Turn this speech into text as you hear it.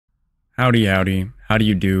Howdy, howdy. How do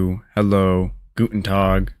you do? Hello, guten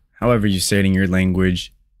tag, however you say it in your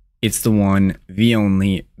language. It's the one, the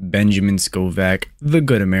only, Benjamin Scovach, the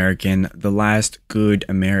good American, the last good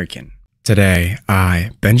American. Today,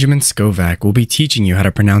 I, Benjamin Scovach, will be teaching you how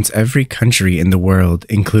to pronounce every country in the world,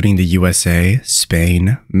 including the USA,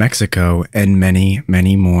 Spain, Mexico, and many,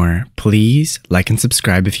 many more. Please like and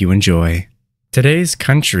subscribe if you enjoy. Today's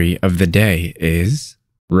country of the day is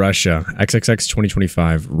Russia XXX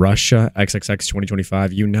 2025. Russia XXX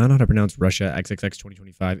 2025. You now know how to pronounce Russia XXX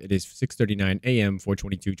 2025. It is 6:39 a.m.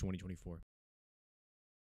 4/22/2024.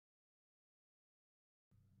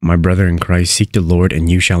 My brother in Christ, seek the Lord, and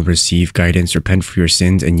you shall receive guidance. Repent for your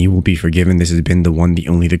sins, and you will be forgiven. This has been the one, the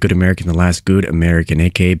only, the good American, the last good American,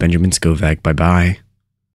 aka Benjamin Scovach. Bye-bye.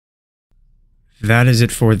 That is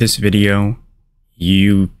it for this video.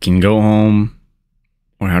 You can go home.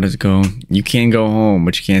 Or how does it go? You can go home,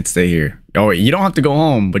 but you can't stay here. Oh, wait, you don't have to go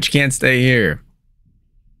home, but you can't stay here.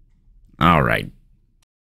 All right.